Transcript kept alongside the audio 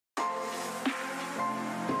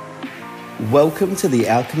Welcome to the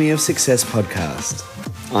Alchemy of Success podcast.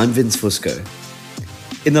 I'm Vince Fusco.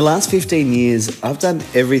 In the last 15 years, I've done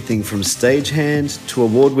everything from stagehand to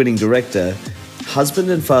award-winning director, husband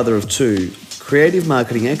and father of two, creative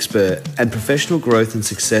marketing expert, and professional growth and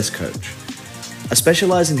success coach. I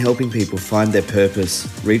specialize in helping people find their purpose,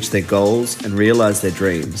 reach their goals, and realize their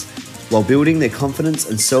dreams, while building their confidence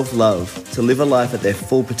and self-love to live a life at their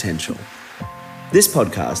full potential. This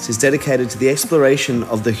podcast is dedicated to the exploration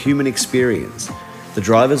of the human experience, the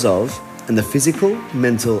drivers of, and the physical,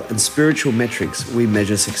 mental, and spiritual metrics we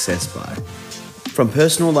measure success by. From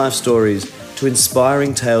personal life stories to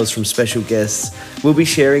inspiring tales from special guests, we'll be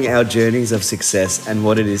sharing our journeys of success and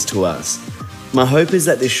what it is to us. My hope is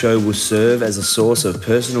that this show will serve as a source of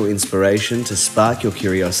personal inspiration to spark your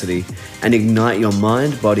curiosity and ignite your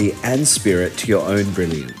mind, body, and spirit to your own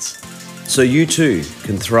brilliance, so you too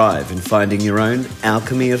can thrive in finding your own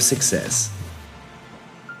alchemy of success.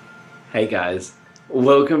 Hey guys,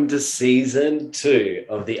 welcome to season 2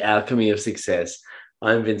 of the Alchemy of Success.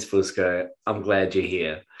 I'm Vince Fusco. I'm glad you're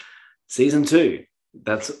here. Season 2,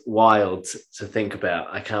 that's wild to think about.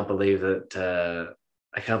 I can't believe that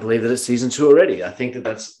it's season 2 already. I think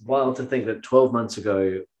that's wild to think that 12 months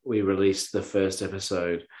ago, we released the first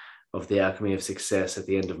episode of the Alchemy of Success at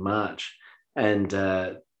the end of March. And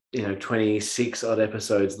 26 odd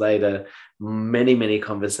episodes later, many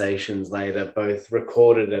conversations later, both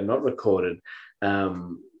recorded and not recorded.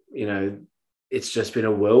 It's just been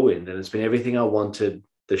a whirlwind, and it's been everything I wanted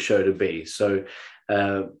the show to be. So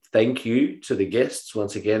thank you to the guests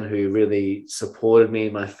once again who really supported me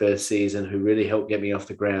in my first season, who really helped get me off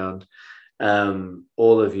the ground.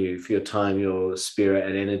 All of you for your time, your spirit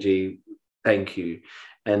and energy. Thank you.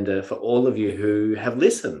 And for all of you who have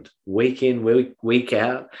listened week in, week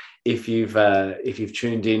out, if you've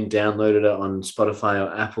tuned in, downloaded it on Spotify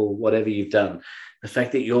or Apple, whatever you've done, the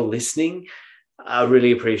fact that you're listening, I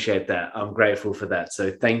really appreciate that. I'm grateful for that.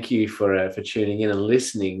 So thank you for tuning in and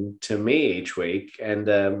listening to me each week. And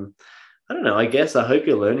I guess I hope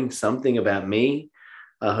you're learning something about me.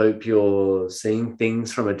 I hope you're seeing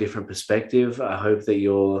things from a different perspective. I hope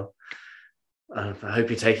you're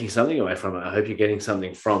taking something away from it. I hope you're getting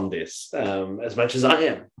something from this as much as I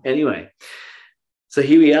am. Anyway, so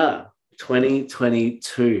here we are,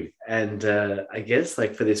 2022. And I guess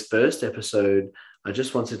for this first episode, I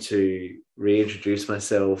just wanted to reintroduce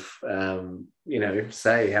myself,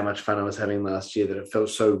 say how much fun I was having last year, that it felt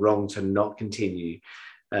so wrong to not continue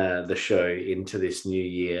the show into this new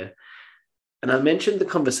year. And I mentioned the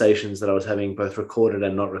conversations that I was having, both recorded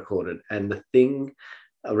and not recorded. And the thing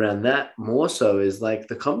around that more so is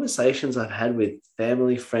the conversations I've had with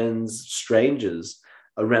family, friends, strangers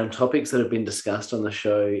around topics that have been discussed on the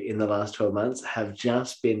show in the last 12 months have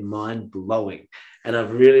just been mind-blowing. And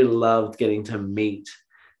I've really loved getting to meet,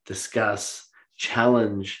 discuss,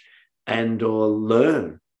 challenge, and or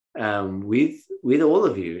learn with all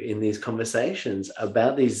of you in these conversations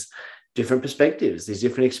about these different perspectives, these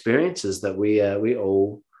different experiences that we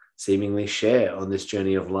all seemingly share on this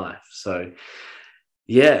journey of life. So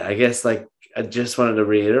yeah, I guess I just wanted to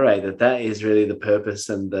reiterate that is really the purpose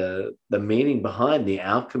and the meaning behind the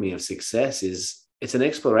alchemy of success. Is it's an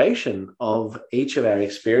exploration of each of our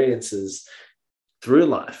experiences through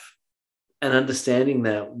life, and understanding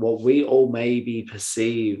that what we all maybe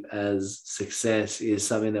perceive as success is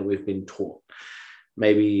something that we've been taught.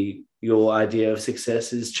 Maybe your idea of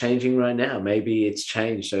success is changing right now. Maybe it's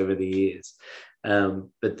changed over the years.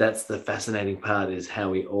 But that's the fascinating part, is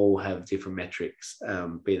how we all have different metrics,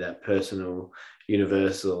 be that personal,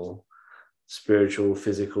 universal, spiritual,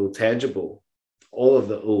 physical, tangible, all of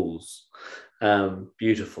the ools,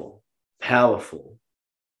 beautiful, powerful.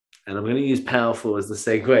 And I'm going to use powerful as the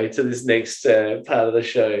segue to this next part of the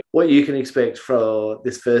show. What you can expect for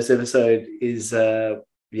this first episode is, I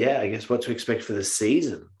guess what to expect for the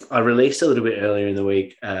season. I released a little bit earlier in the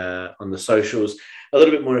week on the socials a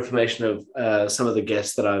little bit more information of some of the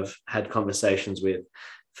guests that I've had conversations with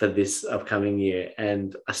for this upcoming year.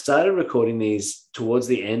 And I started recording these towards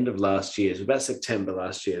the end of last year. It was about September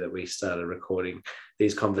last year that we started recording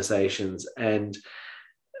these conversations. And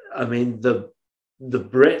I mean, the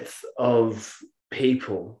breadth of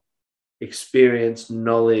people, experience,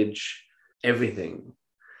 knowledge, everything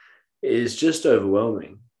is just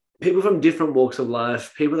overwhelming. People from different walks of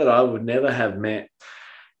life, people that I would never have met.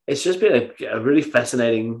 It's just been a really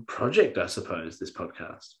fascinating project, I suppose, this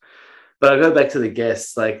podcast. But I go back to the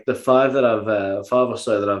guests, the five or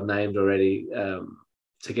so that I've named already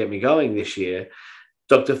to get me going this year.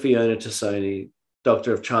 Dr. Fiona Tassoni,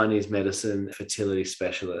 Doctor of Chinese Medicine, fertility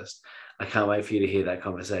specialist. I can't wait for you to hear that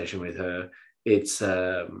conversation with her. It's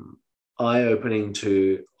eye-opening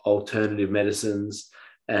to alternative medicines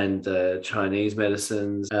and Chinese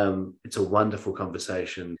medicines. It's a wonderful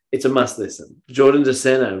conversation. It's a must listen. Jordan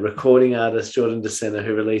DeSena, recording artist Jordan DeSena,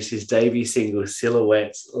 who released his debut single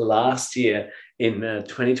Silhouettes last year in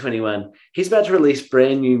 2021. He's about to release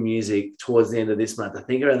brand new music towards the end of this month. I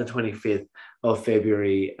think around the 25th of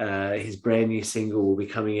February, his brand new single will be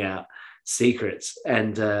coming out, Secrets.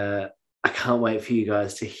 And I can't wait for you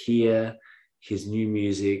guys to hear his new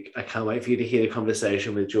music. I can't wait for you to hear the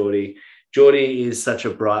conversation with Geordie. Geordie is such a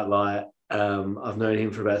bright light. I've known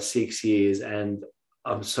him for about 6 years, and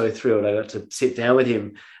I'm so thrilled I got to sit down with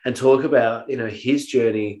him and talk about, his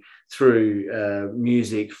journey through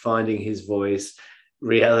music, finding his voice,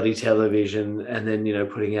 reality television, and then,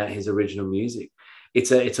 putting out his original music.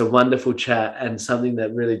 It's a wonderful chat, and something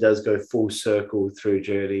that really does go full circle through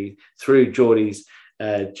Geordie's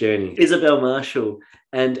journey. Isabel Marshall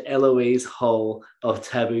and Eloise Hull of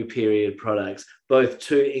Taboo Period Products, both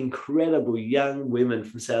two incredible young women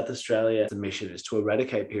from South Australia. The mission is to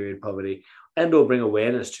eradicate period poverty and or bring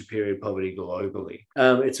awareness to period poverty globally.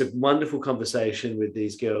 It's a wonderful conversation with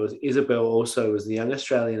these girls. Isabel also was the Young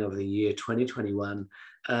Australian of the Year 2021,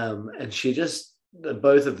 and she just,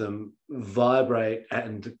 both of them vibrate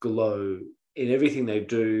and glow in everything they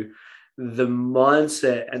do. The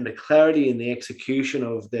mindset and the clarity in the execution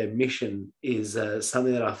of their mission is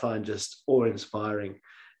something that I find just awe-inspiring.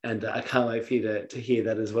 And I can't wait for you to hear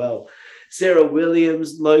that as well. Sarah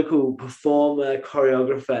Williams, local performer,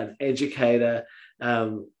 choreographer, and educator.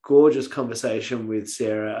 Gorgeous conversation with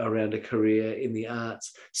Sarah around a career in the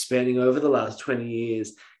arts, spanning over the last 20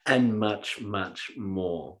 years, and much, much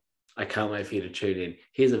more. I can't wait for you to tune in.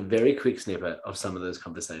 Here's a very quick snippet of some of those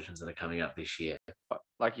conversations that are coming up this year.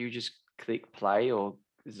 Like, you just click play, or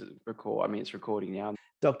is it record? I mean, it's recording now.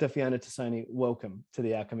 Dr. Fiona Tassoni, welcome to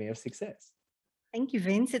the Alchemy of Success. Thank you,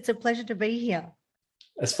 Vince. It's a pleasure to be here.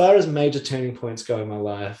 As far as major turning points go in my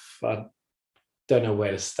life, I don't know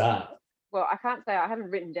where to start. Well, I can't say I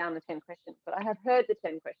haven't written down the 10 questions, but I have heard the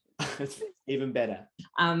 10 questions. It's even better.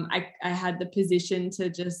 I had the position to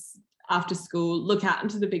just, after school, look out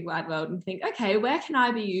into the big wide world and think, okay, where can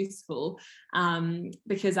I be useful?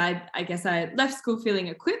 Because I guess I left school feeling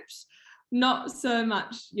equipped, not so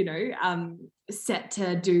much, set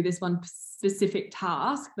to do this one specific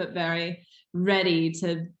task, but very ready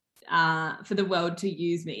to for the world to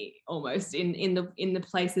use me, almost in the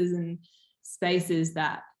places and spaces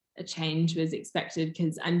that a change was expected.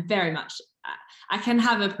 Because I'm very much, I can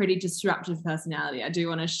have a pretty disruptive personality. I do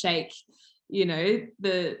want to shake,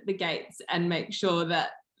 the gates and make sure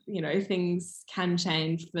that, things can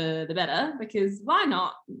change for the better, because why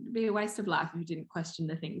not? It'd be a waste of life if you didn't question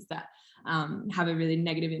the things that have a really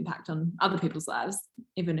negative impact on other people's lives,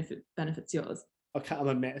 even if it benefits yours. Okay, I'm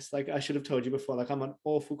a mess. Like, I should have told you before, like, I'm an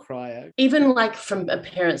awful crier. Even like from a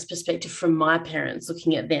parent's perspective, from my parents,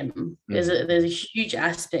 looking at them, there's a huge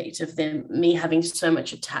aspect of me having so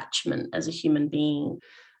much attachment as a human being.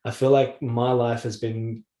 I feel like my life has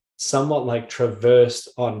been somewhat like traversed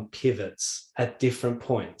on pivots at different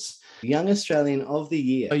points. Young Australian of the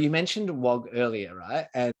Year. Oh, you mentioned WOG earlier, right?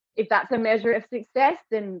 And If that's a measure of success,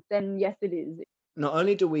 then yes, it is. not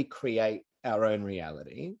only do we create our own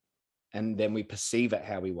reality, and then we perceive it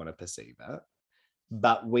how we want to perceive it,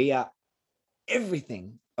 but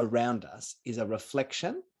everything around us is a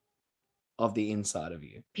reflection of the inside of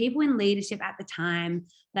you. People in leadership at the time,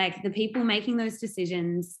 like the people making those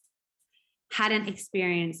decisions, hadn't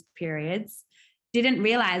experienced periods, didn't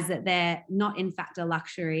realize that they're not in fact a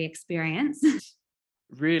luxury experience.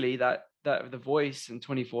 Really, that the voice in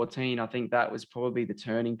 2014, I think that was probably the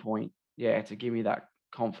turning point, to give me that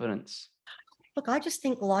confidence. Look, I just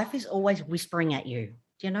think life is always whispering at you.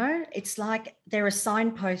 It's like there are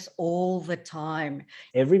signposts all the time.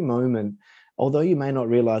 Every moment, although you may not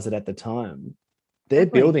realize it at the time, they're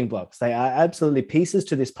building blocks. They are absolutely pieces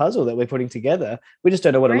to this puzzle that we're putting together. We just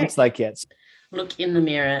don't know what it looks like yet. Look in the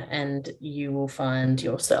mirror and you will find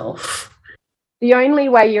yourself. The only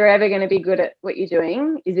way you're ever going to be good at what you're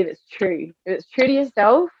doing is if it's true. If it's true to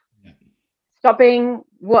yourself, stop being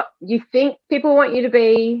what you think people want you to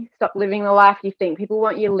be. Stop living the life you think people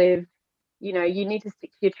want you to live. You need to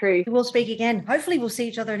stick to your truth. We'll speak again. Hopefully we'll see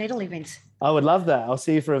each other in Italy, Vince. I would love that. I'll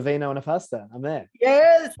see you for a vino and a pasta. I'm there.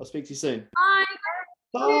 Yes. I'll speak to you soon. Bye.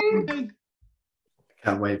 Bye.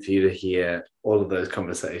 Can't wait for you to hear all of those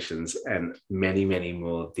conversations and many, many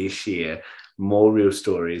more this year. More real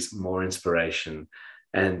stories, more inspiration,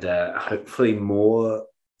 and hopefully more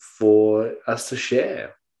for us to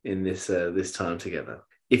share in this time together.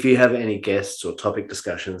 If you have any guests or topic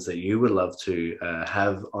discussions that you would love to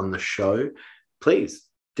have on the show, please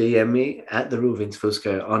DM me at the real Vince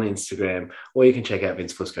Fusco on Instagram, or you can check out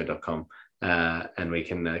vincefusco.com and we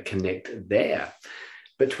can connect there.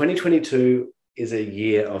 But 2022 is a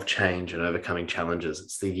year of change and overcoming challenges.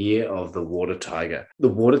 It's the year of the water tiger. The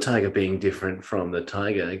water tiger being different from the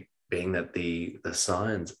tiger, being that the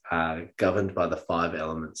signs are governed by the 5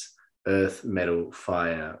 elements: earth, metal,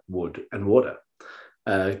 fire, wood, and water.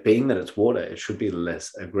 Being that it's water, it should be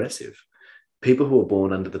less aggressive. People who are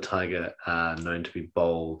born under the tiger are known to be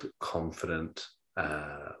bold, confident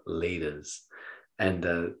leaders. And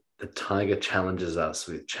the tiger challenges us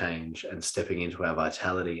with change and stepping into our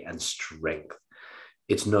vitality and strength.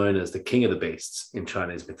 It's known as the king of the beasts in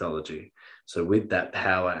Chinese mythology. So with that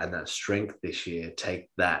power and that strength this year, take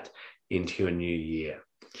that into a new year.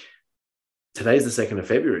 Today's the 2nd of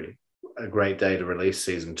February, a great day to release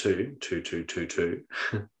season 2, 2222.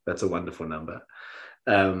 That's a wonderful number.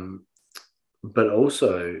 But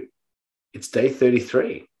also, it's day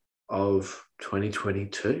 33 of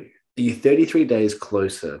 2022. Are you 33 days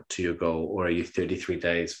closer to your goal, or are you 33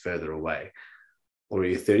 days further away? Or are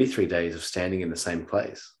you 33 days of standing in the same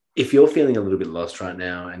place? If you're feeling a little bit lost right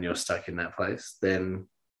now and you're stuck in that place, then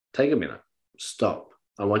take a minute, stop.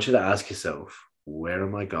 I want you to ask yourself, where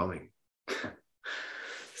am I going?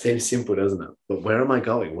 Seems simple, doesn't it? But where am I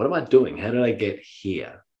going? What am I doing? How did I get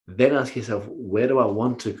here? Then ask yourself, where do I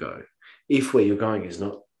want to go? If where you're going is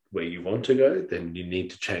not where you want to go, then you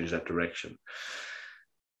need to change that direction.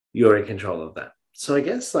 You're in control of that. So I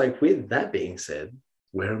guess, like, with that being said,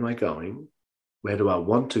 where am I going? Where do I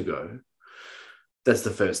want to go? That's the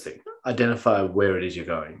first thing. Identify where it is you're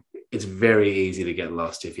going. It's very easy to get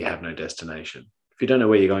lost if you have no destination. If you don't know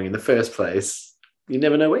where you're going in the first place, you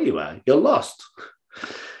never know where you are. You're lost.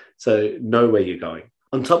 So know where you're going.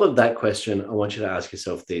 On top of that question, I want you to ask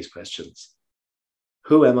yourself these questions.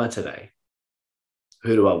 Who am I today?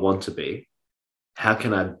 Who do I want to be? How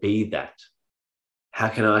can I be that? How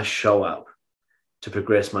can I show up to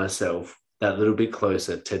progress myself that little bit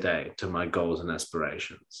closer today to my goals and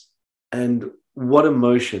aspirations? And what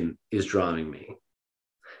emotion is driving me?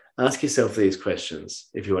 Ask yourself these questions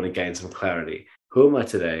if you want to gain some clarity. Who am I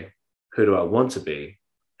today? Who do I want to be?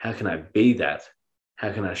 How can I be that?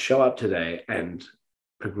 How can I show up today and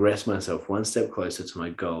progress myself one step closer to my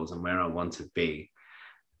goals and where I want to be?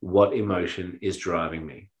 What emotion is driving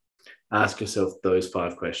me? Ask yourself those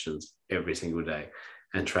 5 questions every single day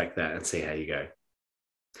and track that and see how you go.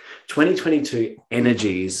 2022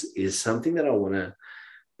 energies is something that I want to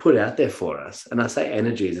put out there for us. And I say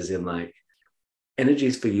energies as in, like,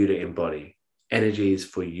 energies for you to embody, energies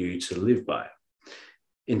for you to live by.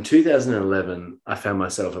 In 2011, I found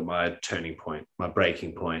myself at my turning point, my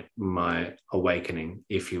breaking point, my awakening,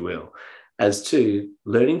 if you will, as to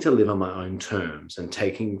learning to live on my own terms and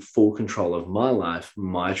taking full control of my life,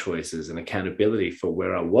 my choices, and accountability for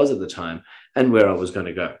where I was at the time and where I was going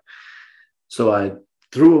to go. So I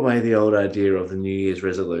threw away the old idea of the New Year's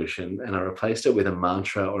resolution and I replaced it with a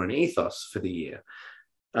mantra or an ethos for the year.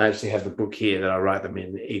 I actually have the book here that I write them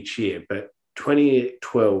in each year, but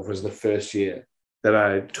 2012 was the first year that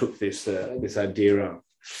I took this idea on.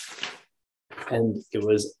 And it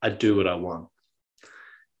was, I do what I want.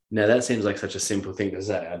 Now, that seems like such a simple thing to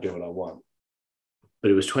say, I do what I want.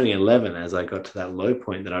 But it was 2011, as I got to that low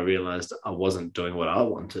point, that I realized I wasn't doing what I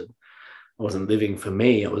wanted. I wasn't living for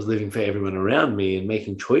me. I was living for everyone around me and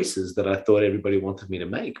making choices that I thought everybody wanted me to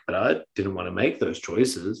make. But I didn't want to make those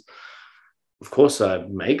choices. Of course, I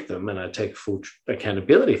make them and I take full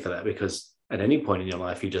accountability for that, because at any point in your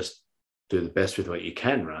life, you just do the best with what you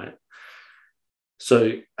can, right?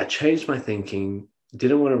 So I changed my thinking,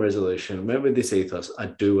 didn't want a resolution, went with this ethos, I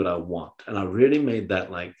do what I want. And I really made that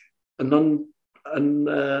like a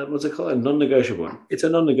what's it called? A non-negotiable. It's a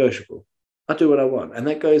non-negotiable. I do what I want. And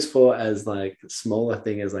that goes for as like smaller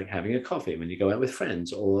thing as like having a coffee when you go out with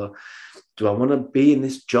friends, or do I want to be in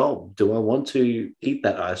this job? Do I want to eat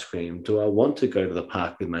that ice cream? Do I want to go to the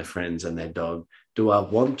park with my friends and their dog? Do I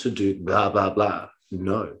want to do blah, blah, blah?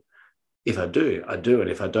 No. If I do, I do.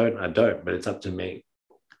 And if I don't, I don't. But it's up to me.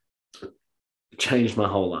 It changed my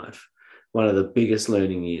whole life. One of the biggest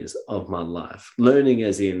learning years of my life. Learning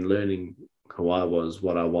as in learning who I was,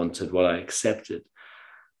 what I wanted, what I accepted,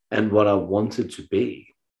 and what I wanted to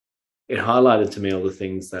be. It highlighted to me all the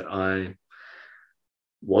things that I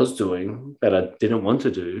was doing that I didn't want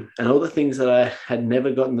to do, and all the things that I had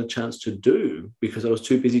never gotten the chance to do because I was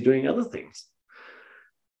too busy doing other things.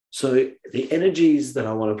 So the energies that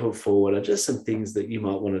I want to put forward are just some things that you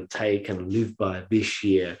might want to take and live by this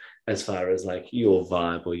year as far as like your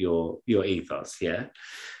vibe or your ethos, yeah?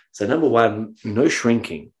 So number one, no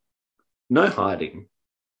shrinking, no hiding,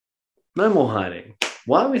 no more hiding.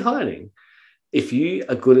 Why are we hiding? If you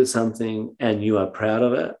are good at something and you are proud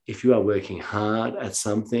of it, if you are working hard at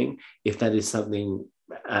something, if that is something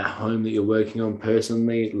at home that you're working on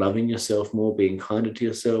personally, loving yourself more, being kinder to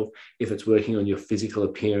yourself, if it's working on your physical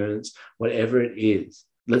appearance, whatever it is,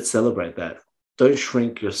 let's celebrate that. Don't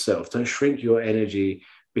shrink yourself. Don't shrink your energy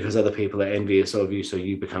because other people are envious of you, so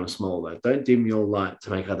you become smaller. Don't dim your light to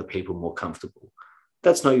make other people more comfortable.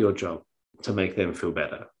 That's not your job to make them feel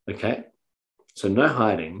better, okay? So no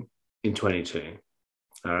hiding in 22,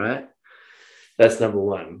 all right? That's number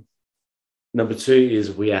one. Number two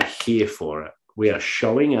is we are here for it. We are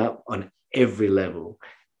showing up on every level.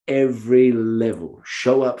 Every level.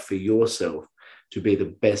 Show up for yourself to be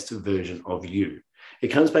the best version of you. It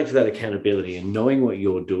comes back to that accountability and knowing what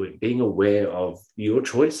you're doing, being aware of your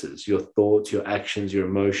choices, your thoughts, your actions, your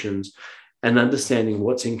emotions, and understanding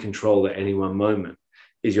what's in control at any one moment.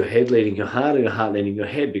 Is your head leading your heart or your heart leading your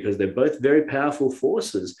head? Because they're both very powerful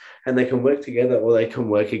forces and they can work together or they can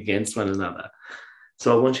work against one another.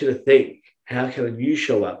 So I want you to think, how can you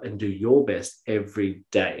show up and do your best every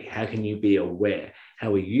day? How can you be aware?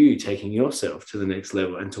 How are you taking yourself to the next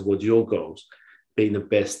level and towards your goals, being the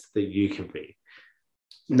best that you can be?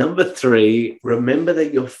 Number three, remember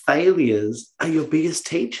that your failures are your biggest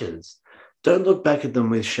teachers. Don't look back at them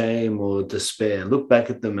with shame or despair. Look back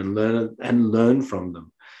at them and learn from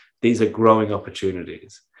them. These are growing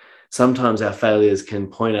opportunities. Sometimes our failures can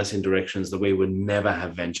point us in directions that we would never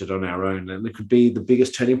have ventured on our own, and it could be the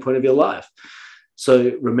biggest turning point of your life.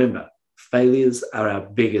 So remember, failures are our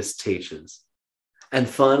biggest teachers. And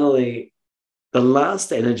finally, the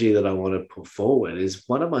last energy that I want to put forward is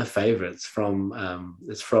one of my favorites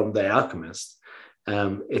it's from The Alchemist.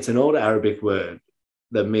 It's an old Arabic word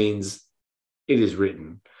that means it is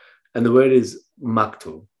written. And the word is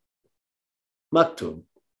maktub. Maktub.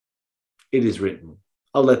 It is written.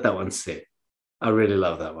 I'll let that one sit. I really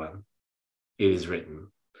love that one. It is written.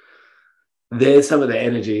 There's some of the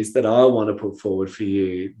energies that I want to put forward for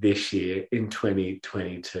you this year in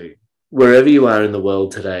 2022. Wherever you are in the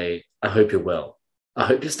world today, I hope you're well. I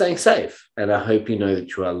hope you're staying safe, and I hope you know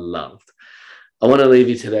that you are loved. I want to leave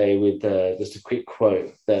you today with just a quick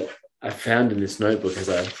quote that I found in this notebook as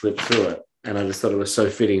I flipped through it, and I just thought it was so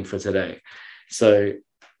fitting for today. So,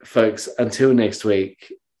 folks, until next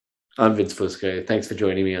week, I'm Vince Fusco. Thanks for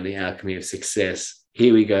joining me on the Alchemy of Success.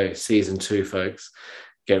 Here we go, season 2, folks.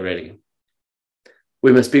 Get ready.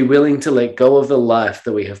 We must be willing to let go of the life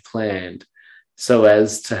that we have planned so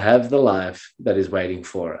as to have the life that is waiting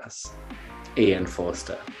for us. Ian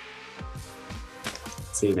Forster.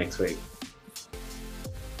 See you next week.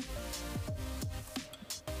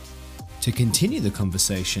 To continue the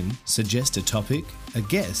conversation, suggest a topic, a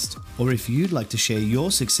guest, or if you'd like to share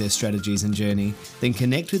your success strategies and journey, then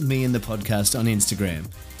connect with me and the podcast on Instagram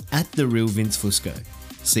 @TheRealVinceFusco.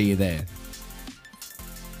 See you there.